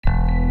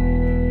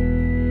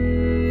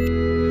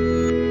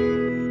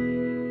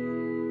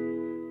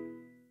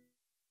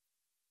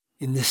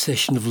this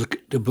session of Look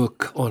at the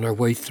Book on our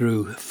way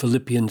through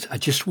Philippians, I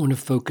just want to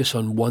focus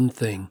on one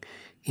thing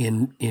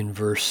in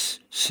verse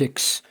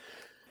 6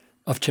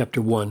 of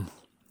chapter 1,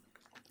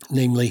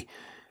 namely,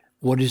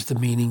 what is the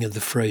meaning of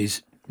the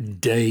phrase,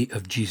 day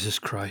of Jesus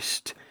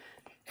Christ?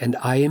 And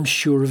I am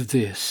sure of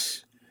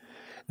this,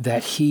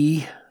 that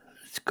He,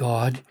 it's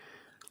God,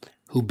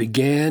 who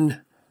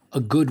began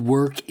a good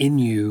work in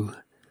you,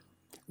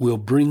 will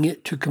bring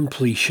it to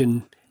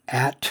completion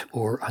at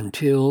or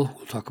until,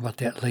 we'll talk about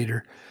that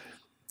later,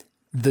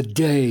 the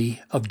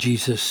day of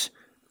Jesus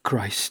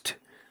Christ.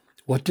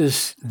 What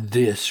does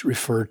this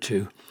refer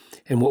to?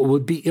 And what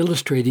would be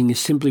illustrating is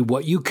simply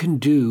what you can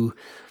do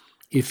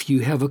if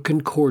you have a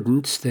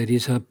concordance, that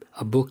is a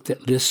book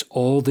that lists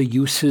all the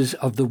uses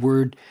of the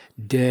word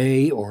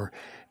day or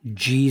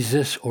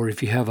Jesus, or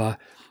if you have a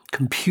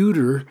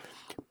computer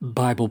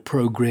Bible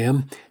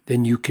program,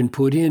 then you can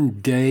put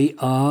in day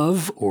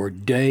of or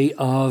day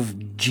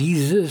of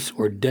Jesus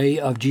or day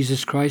of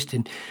Jesus Christ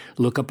and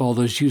look up all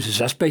those uses.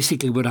 That's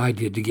basically what I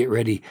did to get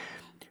ready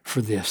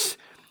for this.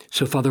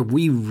 So, Father,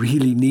 we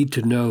really need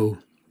to know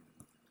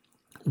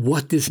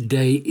what this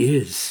day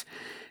is,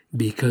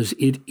 because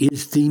it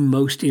is the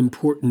most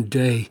important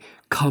day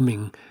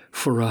coming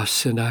for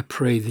us. And I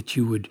pray that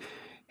you would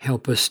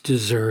help us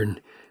discern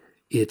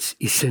its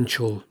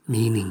essential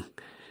meaning.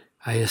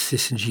 I ask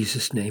this in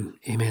Jesus' name.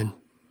 Amen.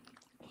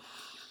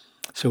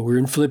 So we're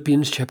in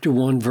Philippians chapter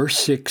 1, verse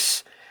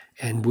 6,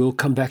 and we'll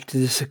come back to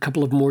this a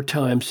couple of more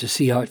times to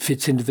see how it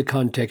fits into the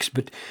context,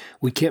 but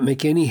we can't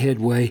make any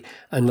headway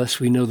unless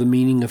we know the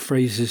meaning of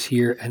phrases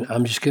here, and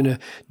I'm just going to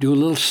do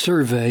a little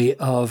survey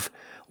of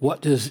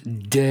what does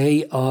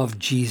day of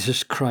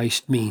Jesus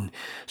Christ mean.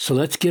 So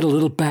let's get a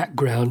little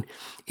background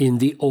in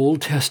the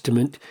Old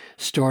Testament,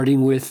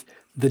 starting with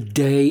the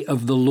day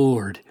of the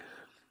Lord.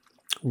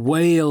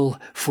 Wail,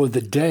 for the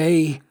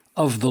day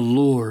of the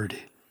Lord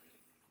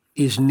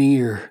is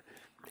near.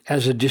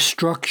 As a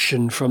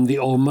destruction from the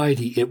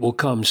Almighty it will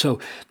come. So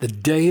the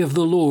day of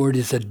the Lord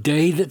is a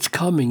day that's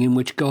coming in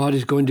which God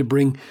is going to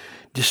bring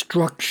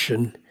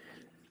destruction.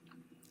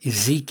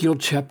 Ezekiel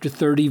chapter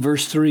 30,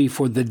 verse 3,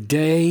 for the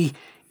day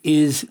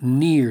is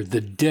near.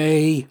 The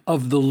day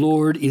of the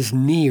Lord is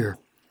near.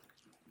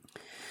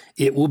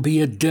 It will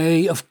be a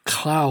day of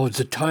clouds,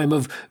 a time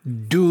of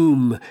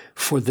doom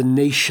for the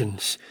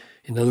nations.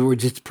 In other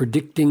words, it's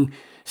predicting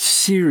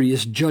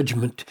serious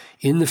judgment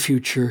in the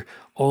future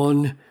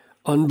on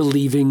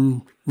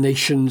unbelieving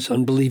nations,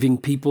 unbelieving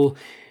people.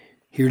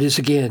 Here it is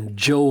again,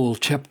 Joel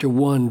chapter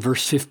 1,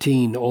 verse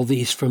 15, all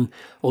these from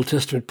Old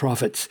Testament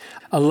prophets.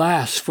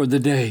 Alas, for the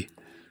day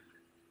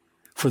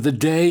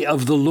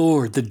of the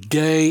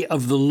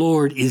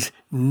Lord is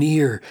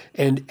near,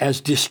 and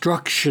as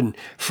destruction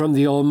from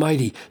the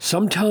Almighty.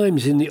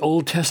 Sometimes in the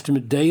Old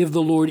Testament, day of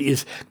the Lord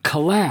is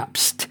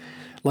collapsed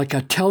like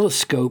a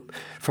telescope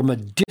from a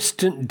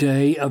distant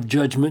day of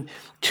judgment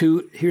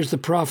to, here's the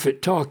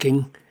prophet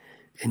talking,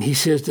 and he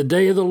says the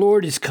day of the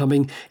Lord is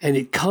coming, and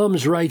it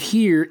comes right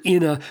here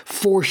in a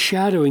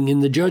foreshadowing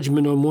in the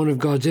judgment on one of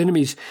God's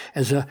enemies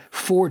as a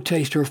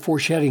foretaste or a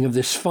foreshadowing of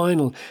this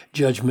final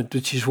judgment,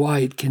 which is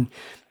why it can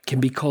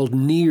be called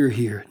near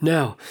here.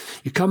 Now,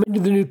 you come into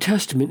the New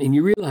Testament and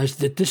you realize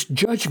that this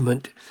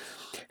judgment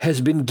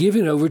has been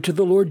given over to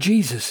the Lord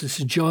Jesus. This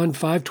is John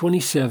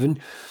 5:27.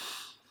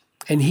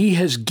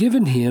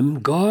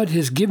 And God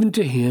has given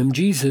to him,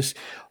 Jesus,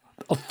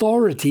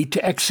 authority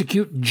to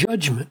execute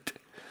judgment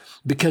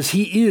because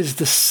he is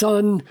the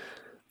Son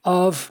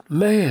of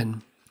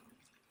Man.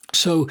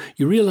 So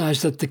you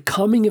realize that the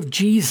coming of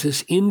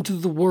Jesus into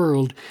the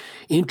world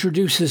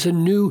introduces a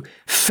new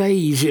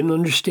phase in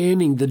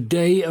understanding the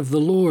day of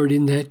the Lord,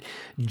 in that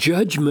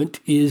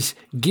judgment is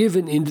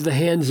given into the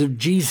hands of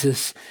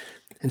Jesus.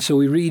 And so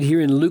we read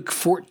here in Luke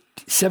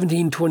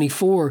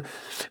 17:24,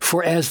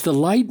 for as the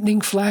lightning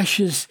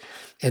flashes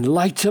and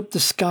lights up the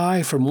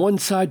sky from one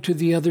side to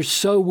the other,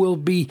 so will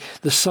be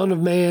the Son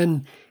of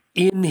Man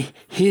in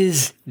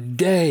his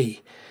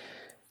day.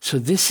 So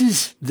this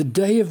is the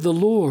day of the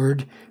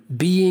Lord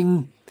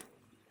being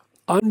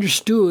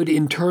understood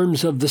in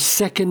terms of the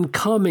second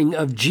coming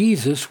of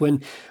Jesus,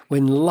 when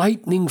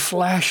lightning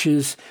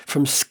flashes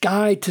from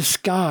sky to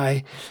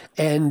sky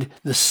and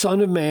the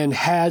Son of Man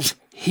has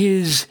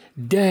his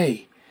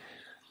day.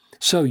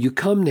 So you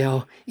come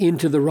now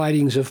into the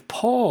writings of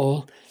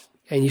Paul,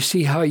 and you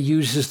see how he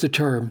uses the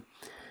term.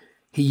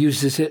 He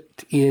uses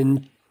it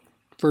in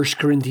 1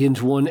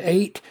 Corinthians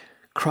 1:8.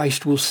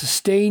 Christ will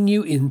sustain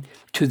you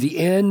to the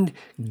end,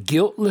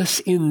 guiltless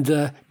in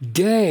the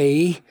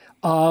day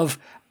of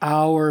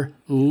our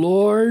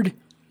Lord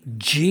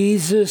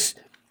Jesus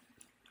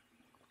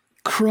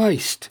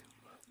Christ.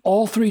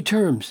 All three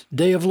terms,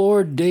 day of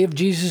Lord, day of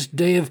Jesus,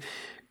 day of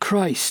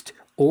Christ.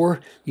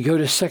 Or you go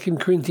to 2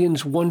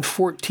 Corinthians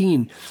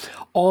 1:14,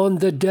 on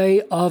the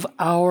day of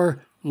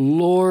our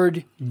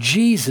Lord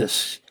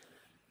Jesus.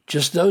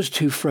 Just those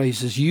two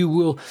phrases. You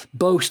will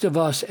boast of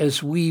us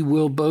as we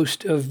will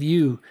boast of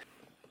you.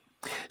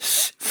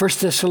 1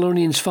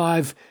 Thessalonians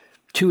 5,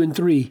 2 and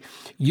 3,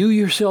 you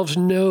yourselves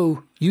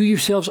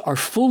are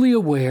fully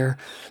aware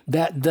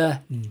that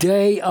the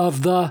day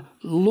of the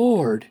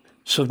Lord.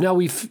 So now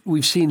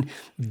we've seen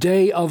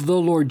day of the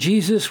Lord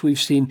Jesus. We've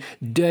seen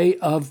day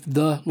of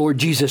the Lord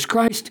Jesus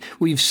Christ.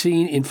 We've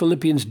seen in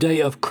Philippians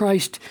day of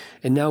Christ.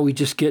 And now we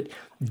just get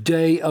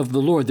day of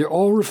the Lord. They're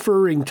all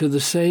referring to the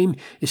same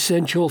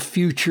essential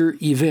future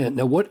event.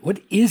 Now,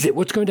 what is it?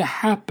 What's going to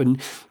happen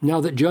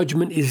now that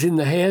judgment is in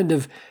the hand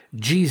of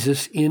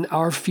Jesus in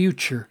our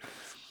future?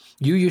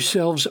 You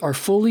yourselves are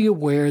fully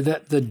aware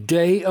that the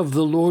day of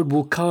the Lord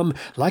will come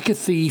like a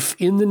thief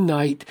in the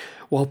night.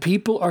 While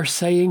people are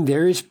saying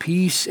there is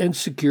peace and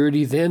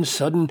security, then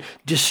sudden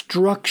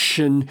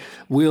destruction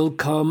will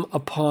come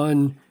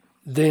upon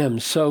them.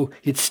 So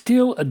it's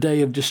still a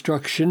day of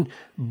destruction,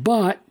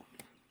 but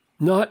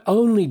not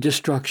only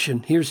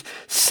destruction. Here's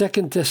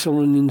 2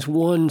 Thessalonians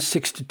 1,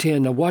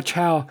 6-10. Now watch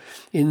how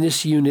in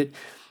this unit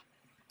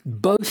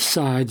both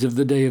sides of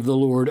the day of the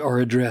Lord are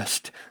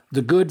addressed.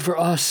 The good for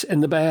us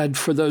and the bad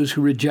for those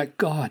who reject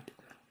God.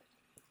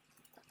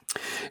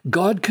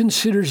 God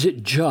considers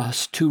it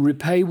just to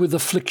repay with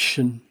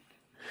affliction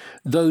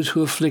those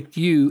who afflict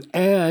you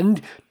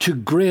and to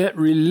grant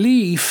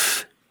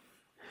relief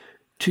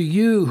to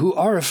you who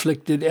are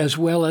afflicted as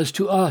well as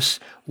to us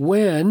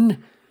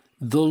when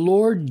the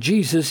Lord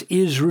Jesus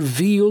is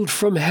revealed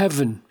from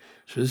heaven.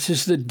 So this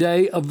is the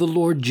day of the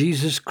Lord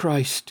Jesus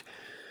Christ,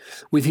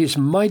 with his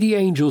mighty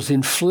angels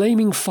in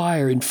flaming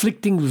fire,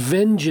 inflicting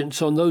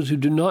vengeance on those who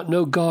do not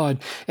know God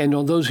and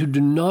on those who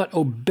do not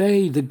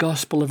obey the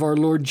gospel of our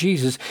Lord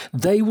Jesus.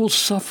 They will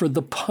suffer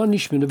the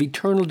punishment of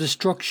eternal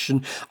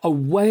destruction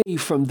away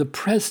from the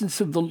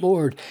presence of the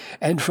Lord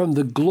and from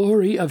the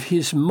glory of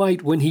his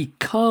might when he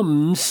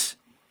comes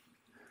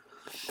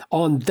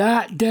on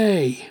that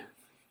day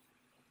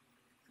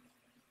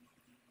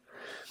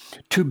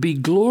to be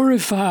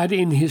glorified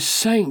in his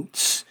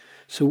saints.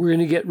 So we're going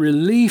to get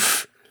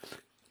relief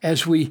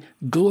as we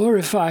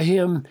glorify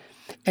him,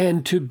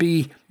 and to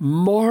be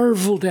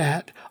marveled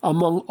at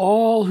among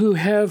all who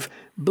have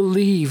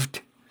believed,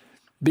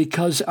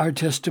 because our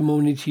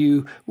testimony to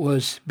you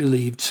was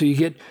believed. So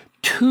you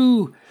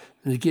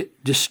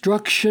get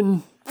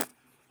destruction,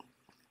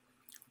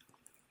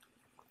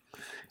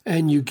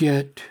 and you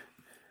get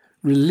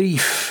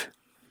relief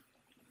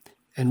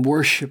and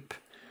worship.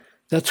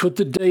 That's what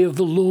the day of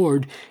the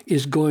Lord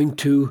is going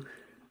to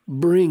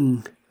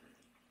bring.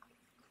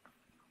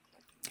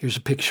 Here's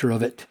a picture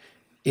of it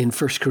in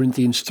 1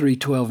 Corinthians 3,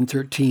 12 and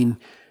 13.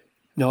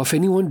 Now, if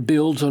anyone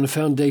builds on a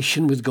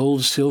foundation with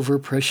gold, silver,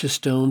 precious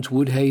stones,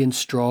 wood, hay, and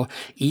straw,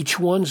 each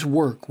one's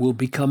work will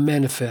become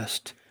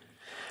manifest.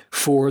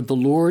 For the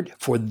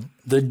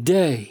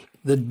day,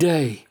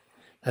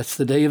 that's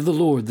the day of the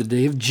Lord, the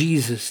day of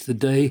Jesus, the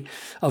day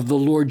of the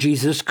Lord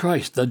Jesus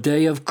Christ, the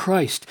day of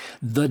Christ.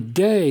 The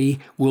day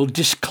will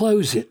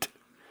disclose it.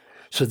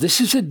 So this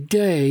is a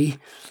day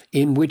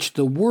in which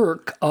the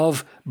work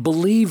of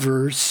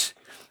believers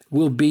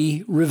will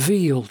be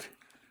revealed,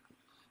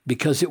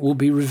 because it will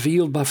be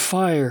revealed by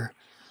fire,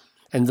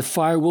 and the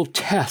fire will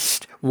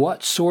test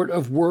what sort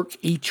of work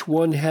each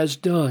one has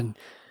done.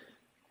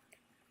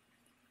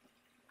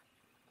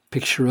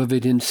 Picture of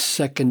it in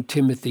 2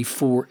 Timothy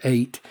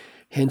 4:8.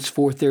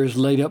 Henceforth there is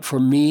laid up for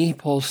me,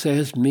 Paul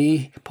says,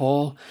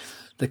 Paul,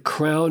 the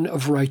crown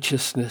of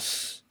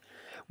righteousness,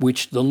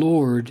 which the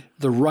Lord,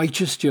 the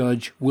righteous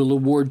judge, will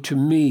award to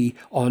me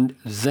on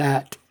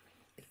that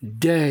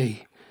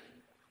day.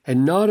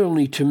 And not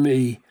only to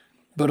me,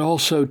 but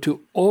also to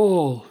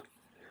all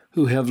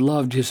who have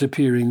loved his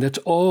appearing. That's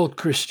all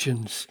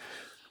Christians.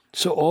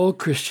 So all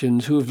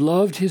Christians who have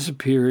loved his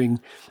appearing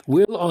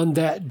will on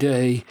that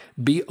day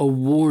be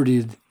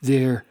awarded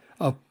their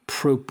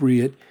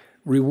appropriate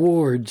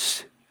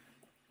rewards.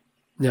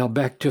 Now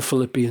back to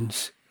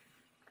Philippians.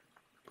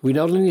 We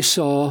not only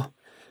saw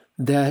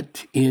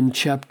that in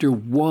chapter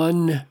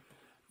 1,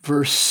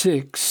 verse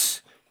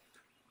 6,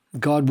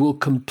 God will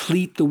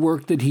complete the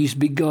work that he's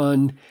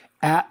begun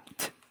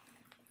at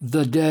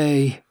the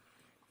day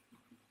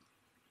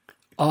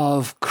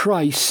of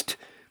Christ.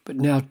 But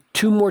now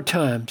 2 more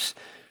times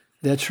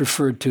that's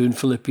referred to in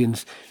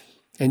Philippians.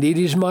 And it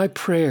is my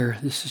prayer,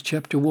 this is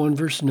chapter 1,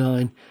 verse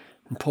 9,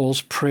 and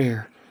Paul's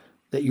prayer,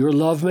 that your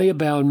love may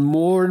abound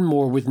more and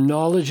more with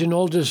knowledge and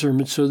all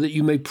discernment, so that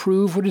you may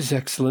prove what is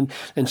excellent,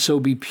 and so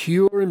be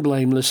pure and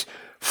blameless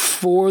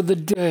for the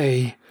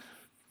day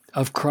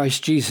of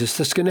Christ Jesus.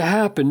 That's going to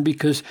happen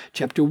because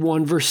chapter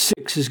 1, verse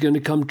 6 is going to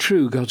come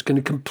true. God's going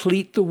to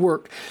complete the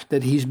work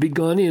that he's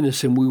begun in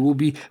us, and we will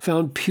be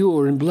found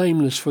pure and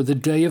blameless for the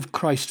day of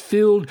Christ,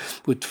 filled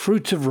with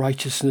fruits of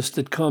righteousness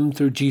that come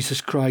through Jesus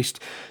Christ,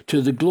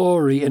 to the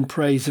glory and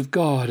praise of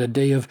God. A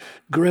day of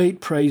great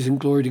praise and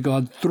glory to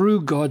God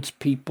through God's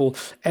people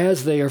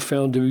as they are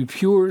found to be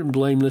pure and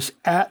blameless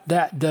at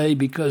that day,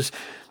 because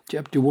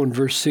chapter 1,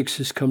 verse 6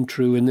 has come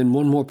true. And then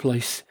one more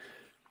place,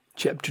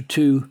 chapter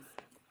 2,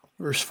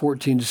 verse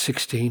 14 to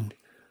 16.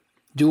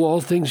 Do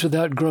all things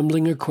without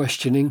grumbling or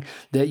questioning,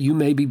 that you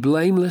may be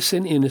blameless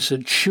and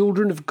innocent,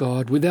 children of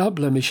God, without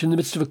blemish, in the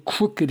midst of a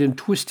crooked and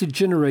twisted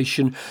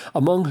generation,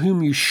 among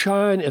whom you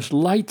shine as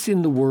lights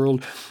in the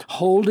world,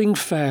 holding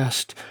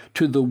fast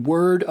to the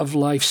word of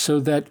life, so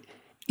that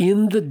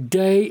in the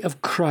day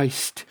of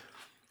Christ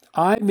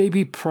I may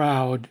be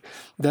proud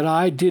that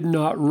I did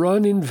not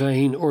run in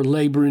vain or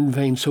labor in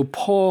vain. So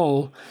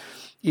Paul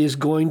is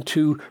going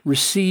to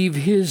receive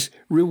his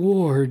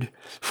reward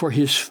for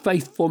his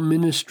faithful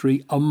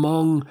ministry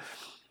among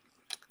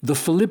the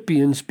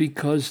Philippians,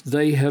 because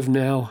they have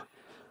now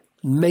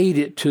made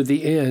it to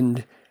the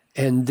end.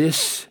 And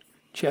this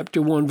chapter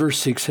 1, verse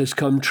 6 has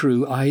come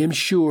true. I am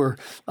sure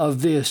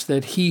of this,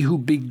 that he who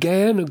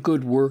began a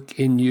good work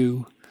in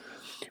you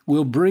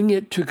will bring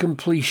it to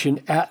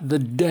completion at the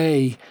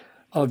day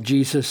of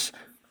Jesus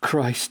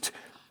Christ.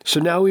 So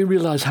now we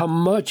realize how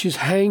much is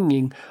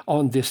hanging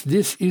on this.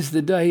 This is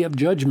the day of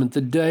judgment,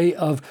 the day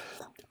of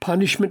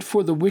punishment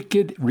for the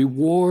wicked,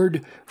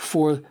 reward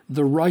for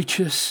the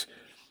righteous.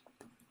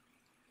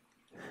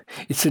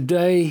 It's a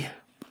day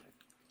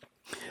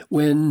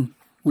when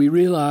we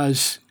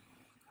realize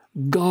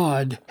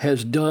God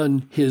has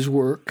done his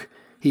work.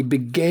 He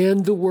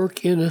began the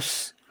work in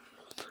us,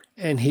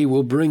 and he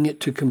will bring it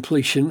to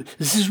completion.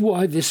 This is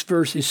why this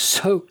verse is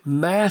so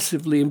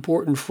massively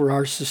important for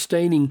our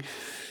sustaining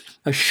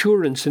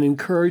assurance and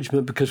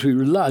encouragement, because we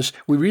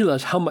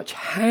realize how much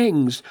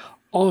hangs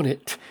on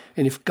it.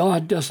 And if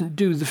God doesn't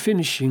do the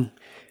finishing,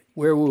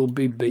 where will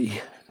we be?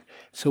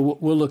 So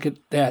we'll look at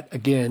that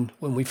again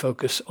when we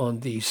focus on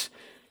this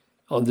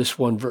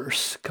one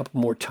verse a couple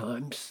more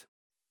times.